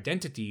shared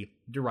identity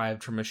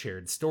derived from a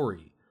shared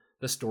story.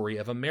 The story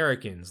of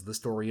Americans, the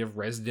story of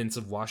residents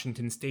of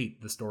Washington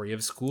state, the story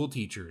of school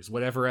teachers,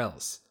 whatever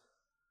else.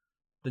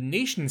 The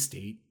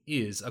nation-state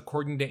is,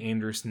 according to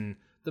Anderson,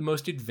 the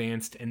most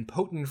advanced and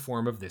potent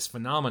form of this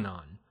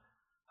phenomenon,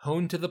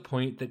 honed to the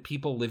point that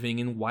people living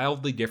in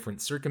wildly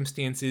different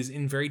circumstances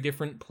in very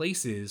different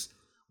places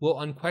will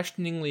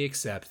unquestioningly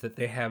accept that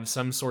they have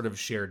some sort of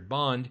shared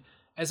bond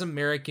as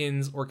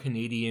Americans or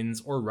Canadians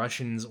or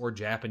Russians or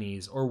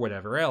Japanese or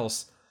whatever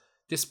else,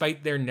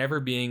 despite there never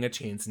being a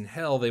chance in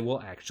hell they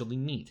will actually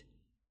meet.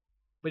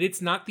 But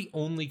it's not the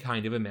only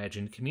kind of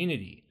imagined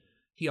community.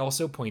 He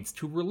also points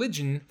to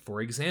religion,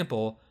 for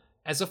example,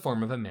 as a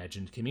form of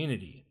imagined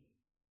community.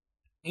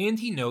 And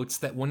he notes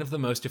that one of the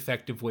most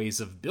effective ways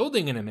of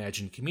building an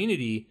imagined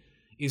community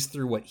is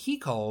through what he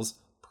calls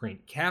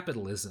print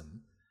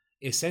capitalism,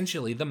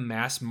 essentially the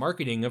mass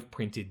marketing of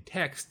printed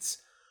texts,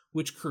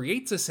 which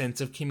creates a sense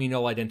of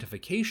communal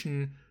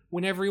identification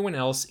when everyone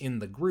else in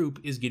the group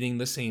is getting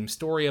the same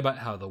story about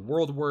how the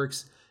world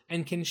works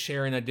and can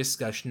share in a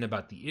discussion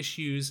about the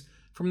issues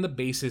from the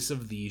basis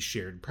of these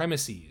shared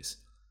premises.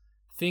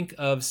 Think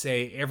of,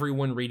 say,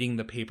 everyone reading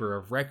the paper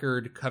of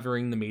record,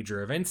 covering the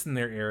major events in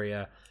their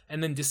area,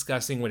 and then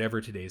discussing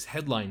whatever today's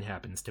headline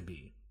happens to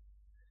be.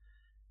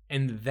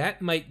 And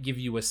that might give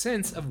you a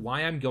sense of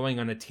why I'm going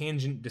on a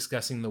tangent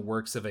discussing the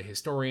works of a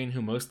historian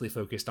who mostly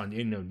focused on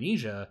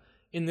Indonesia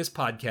in this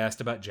podcast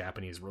about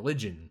Japanese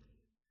religion.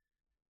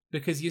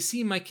 Because you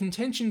see, my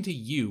contention to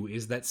you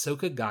is that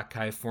Soka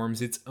Gakkai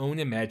forms its own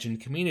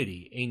imagined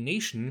community, a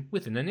nation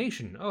within a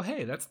nation. Oh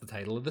hey, that's the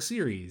title of the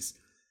series.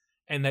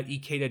 And that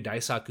Ikeda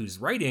Daisaku's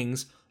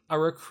writings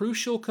are a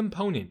crucial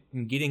component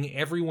in getting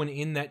everyone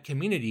in that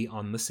community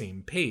on the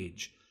same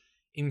page,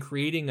 in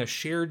creating a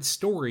shared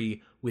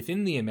story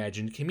within the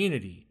imagined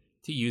community,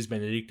 to use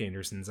Benedict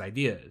Anderson's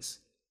ideas.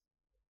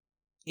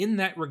 In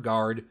that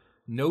regard,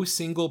 no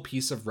single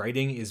piece of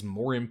writing is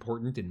more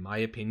important, in my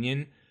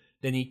opinion,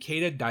 than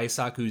Ikeda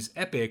Daisaku's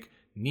epic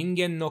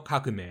Ningen no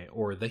Kakume,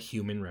 or The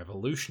Human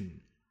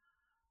Revolution.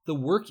 The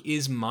work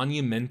is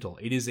monumental.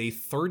 It is a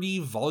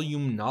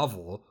 30-volume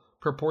novel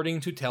purporting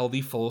to tell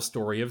the full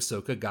story of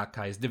Soka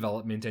Gakkai's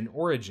development and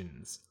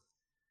origins.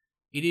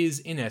 It is,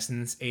 in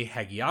essence, a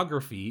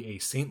hagiography, a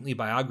saintly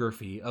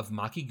biography of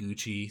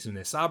Makiguchi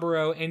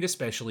Tsunesaburo and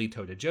especially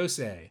Toda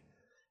Josei.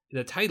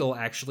 The title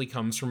actually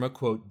comes from a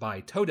quote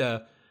by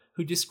Toda,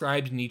 who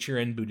described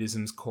Nichiren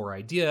Buddhism's core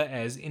idea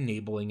as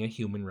enabling a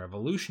human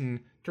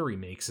revolution to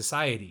remake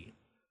society.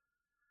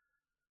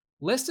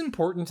 Less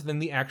important than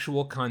the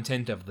actual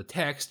content of the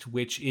text,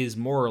 which is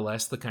more or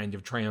less the kind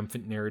of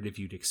triumphant narrative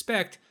you'd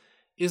expect,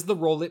 is the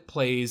role it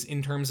plays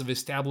in terms of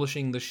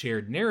establishing the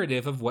shared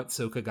narrative of what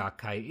Soka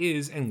Gakkai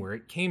is and where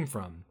it came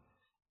from.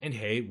 And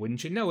hey,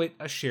 wouldn't you know it,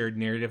 a shared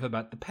narrative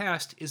about the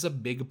past is a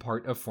big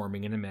part of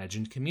forming an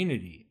imagined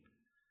community.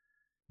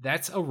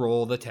 That's a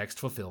role the text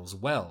fulfills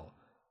well.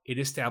 It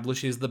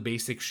establishes the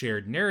basic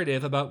shared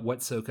narrative about what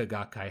Soka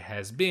Gakkai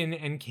has been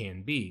and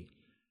can be.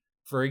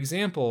 For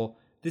example,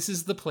 this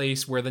is the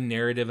place where the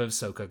narrative of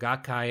Soka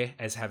Gakkai,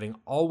 as having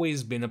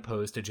always been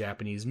opposed to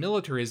Japanese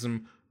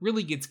militarism,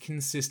 really gets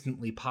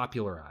consistently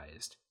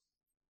popularized.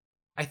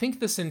 I think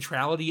the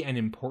centrality and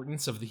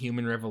importance of the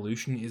human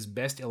revolution is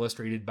best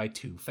illustrated by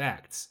two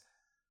facts.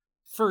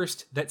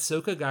 First, that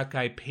Soka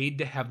Gakkai paid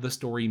to have the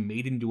story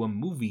made into a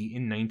movie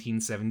in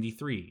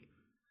 1973.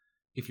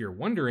 If you're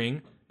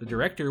wondering, the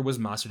director was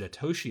Masuda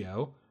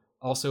Toshio,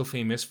 also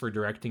famous for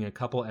directing a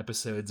couple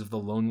episodes of the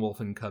Lone Wolf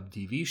and Cub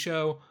TV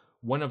show,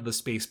 one of the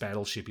space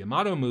battleship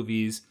Yamato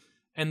movies,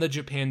 and the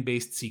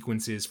Japan-based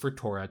sequences for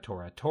Tora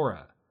Tora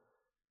Tora.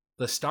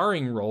 The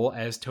starring role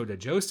as Toda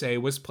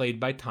Josei was played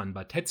by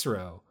Tanba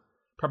Tetsuro,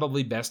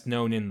 probably best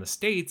known in the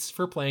States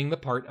for playing the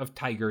part of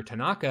Tiger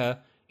Tanaka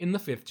in the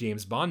fifth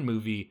James Bond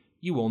movie,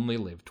 You Only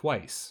Live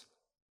Twice.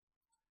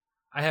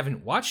 I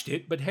haven't watched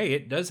it, but hey,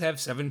 it does have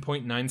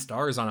 7.9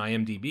 stars on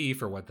IMDb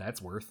for what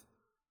that's worth.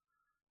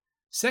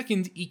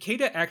 Second,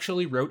 Ikeda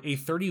actually wrote a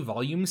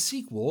 30-volume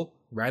sequel,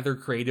 rather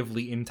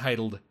creatively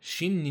entitled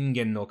Shin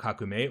Ningen no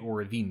Kakume,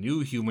 or The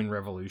New Human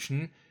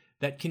Revolution,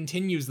 that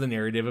continues the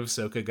narrative of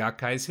Soka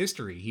Gakkai's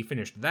history. He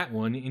finished that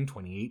one in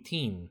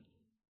 2018.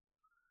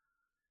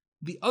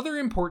 The other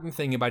important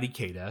thing about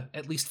Ikeda,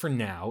 at least for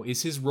now,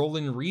 is his role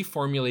in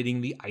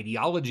reformulating the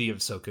ideology of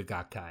Soka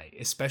Gakkai,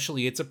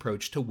 especially its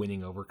approach to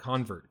winning over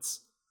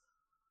converts.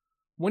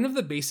 One of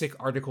the basic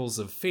articles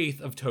of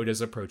faith of Toda's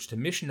approach to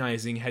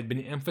missionizing had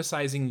been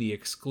emphasizing the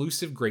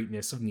exclusive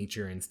greatness of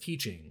Nichiren's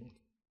teaching.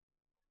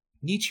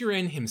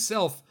 Nichiren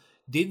himself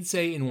did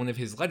say in one of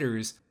his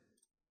letters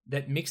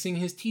that mixing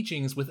his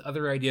teachings with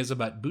other ideas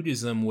about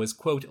Buddhism was,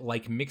 quote,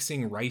 like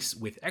mixing rice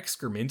with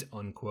excrement,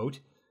 unquote,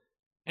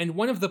 and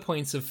one of the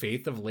points of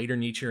faith of later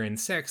Nichiren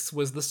sects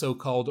was the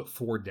so-called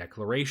Four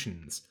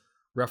Declarations,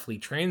 roughly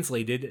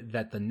translated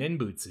that the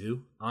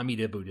Nenbutsu,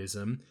 Amida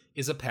Buddhism,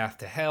 is a path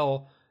to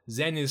hell,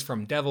 Zen is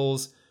from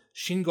devils,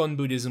 Shingon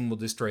Buddhism will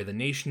destroy the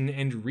nation,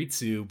 and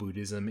Ritsu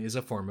Buddhism is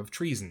a form of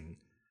treason.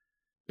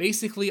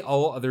 Basically,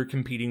 all other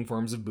competing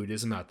forms of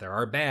Buddhism out there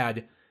are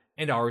bad,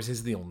 and ours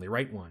is the only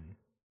right one.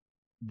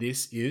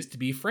 This is, to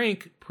be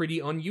frank, pretty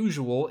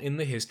unusual in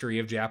the history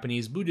of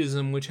Japanese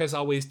Buddhism, which has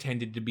always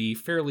tended to be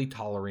fairly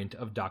tolerant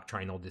of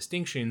doctrinal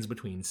distinctions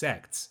between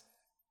sects.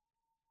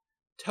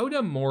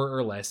 Toda more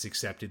or less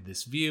accepted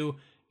this view,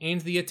 and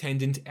the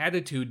attendant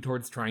attitude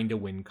towards trying to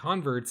win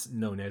converts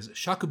known as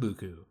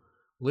shakubuku,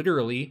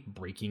 literally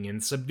breaking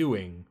and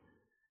subduing.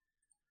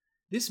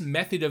 This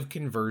method of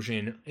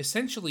conversion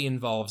essentially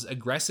involves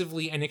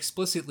aggressively and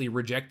explicitly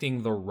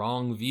rejecting the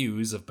wrong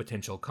views of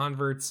potential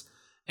converts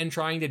and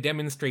trying to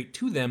demonstrate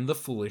to them the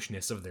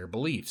foolishness of their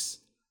beliefs.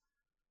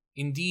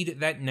 Indeed,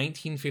 that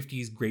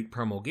 1950s Great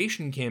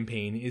Promulgation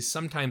campaign is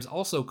sometimes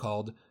also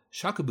called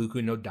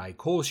Shakubuku no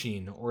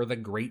Daikoshin, or the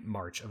Great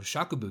March of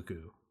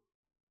Shakubuku.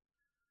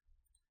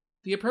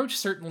 The approach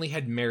certainly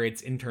had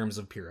merits in terms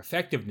of pure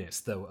effectiveness,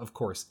 though, of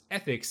course,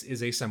 ethics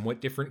is a somewhat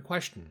different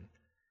question.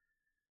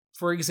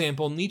 For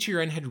example,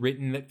 Nichiren had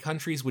written that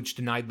countries which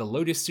denied the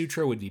Lotus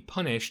Sutra would be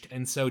punished,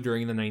 and so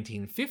during the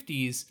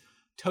 1950s,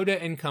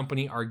 Toda and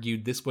company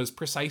argued this was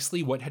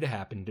precisely what had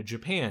happened to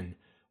Japan,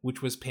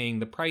 which was paying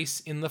the price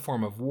in the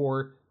form of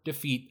war,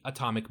 defeat,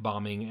 atomic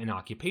bombing, and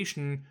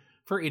occupation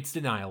for its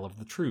denial of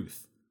the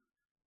truth.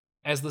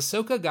 As the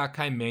Soka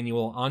Gakkai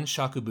manual on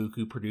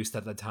Shakubuku produced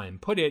at the time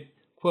put it,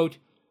 quote,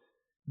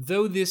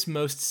 though this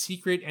most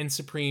secret and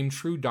supreme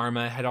true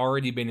Dharma had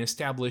already been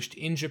established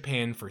in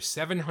Japan for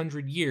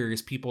 700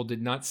 years, people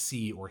did not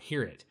see or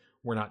hear it,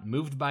 were not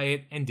moved by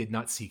it, and did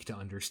not seek to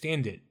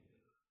understand it.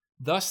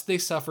 Thus they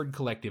suffered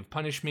collective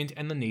punishment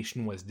and the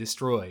nation was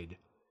destroyed.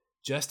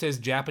 Just as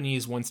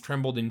Japanese once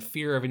trembled in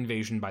fear of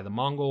invasion by the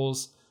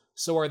Mongols,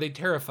 so are they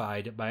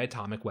terrified by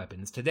atomic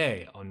weapons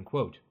today,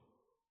 unquote.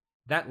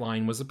 That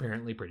line was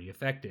apparently pretty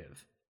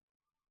effective.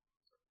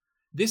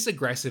 This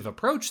aggressive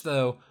approach,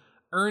 though,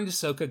 earned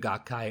Soka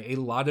Gakkai a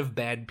lot of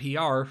bad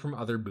PR from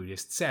other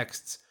Buddhist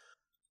sects,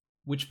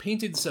 which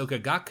painted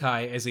Soka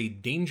Gakkai as a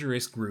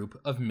dangerous group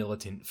of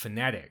militant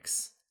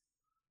fanatics.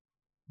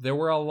 There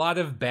were a lot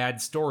of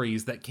bad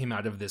stories that came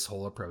out of this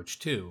whole approach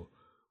too.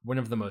 One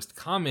of the most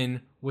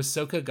common was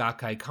Soka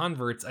Gakkai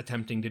converts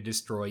attempting to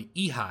destroy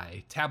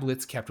ihai,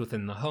 tablets kept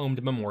within the home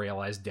to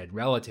memorialize dead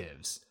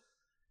relatives.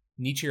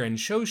 Nichiren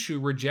Shoshu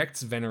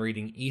rejects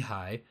venerating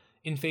ihai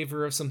in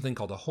favor of something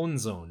called a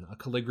honzon, a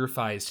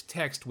calligraphized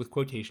text with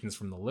quotations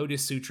from the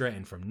Lotus Sutra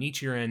and from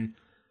Nichiren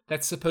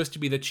that's supposed to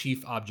be the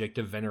chief object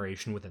of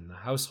veneration within the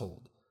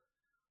household.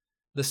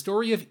 The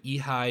story of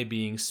ihai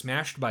being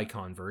smashed by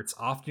converts,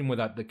 often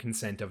without the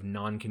consent of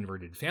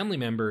non-converted family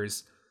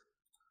members,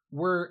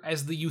 were,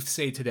 as the youth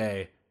say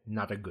today,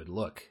 not a good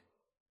look.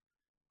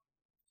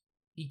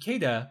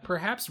 Ikeda,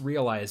 perhaps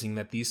realizing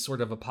that these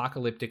sort of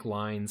apocalyptic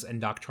lines and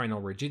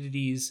doctrinal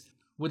rigidities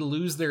would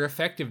lose their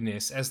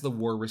effectiveness as the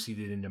war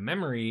receded into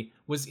memory,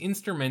 was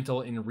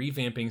instrumental in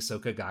revamping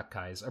Soka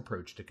Gakkai's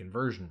approach to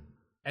conversion,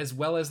 as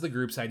well as the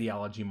group's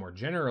ideology more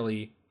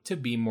generally, to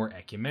be more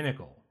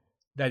ecumenical.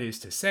 That is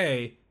to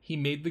say, he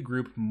made the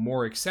group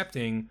more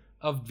accepting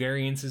of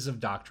variances of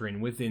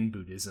doctrine within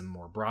Buddhism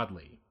more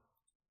broadly.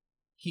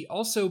 He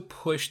also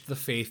pushed the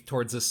faith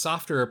towards a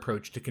softer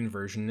approach to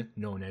conversion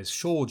known as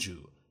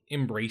shoju,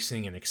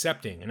 embracing and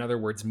accepting, in other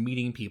words,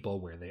 meeting people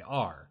where they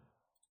are.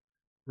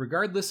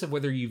 Regardless of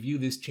whether you view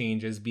this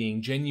change as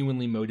being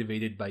genuinely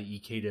motivated by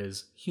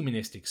Ikeda's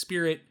humanistic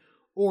spirit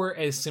or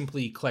as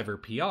simply clever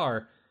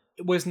PR,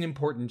 it was an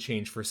important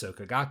change for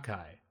Soka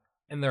Gakkai,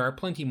 and there are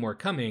plenty more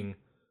coming,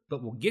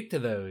 but we'll get to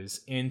those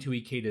and to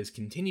Ikeda's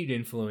continued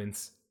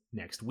influence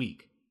next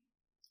week.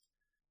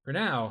 For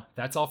now,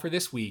 that's all for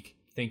this week.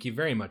 Thank you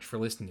very much for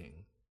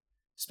listening.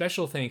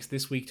 Special thanks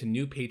this week to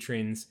new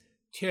patrons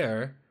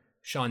Tier,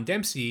 Sean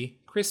Dempsey,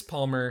 Chris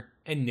Palmer,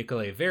 and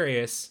Nicolay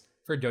Various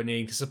for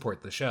donating to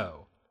support the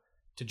show.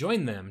 To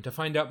join them, to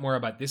find out more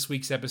about this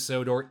week's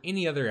episode or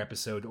any other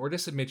episode, or to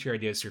submit your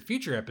ideas for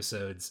future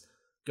episodes,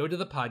 go to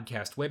the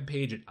podcast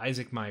webpage at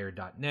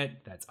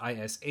isaacmeyer.net, that's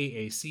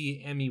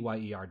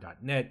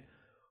ISAACMEYER.net,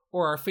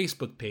 or our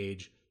Facebook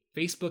page,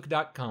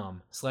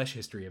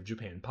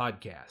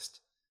 facebook.com/historyofjapanpodcast.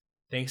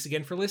 Thanks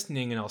again for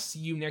listening, and I'll see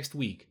you next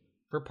week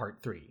for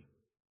part 3.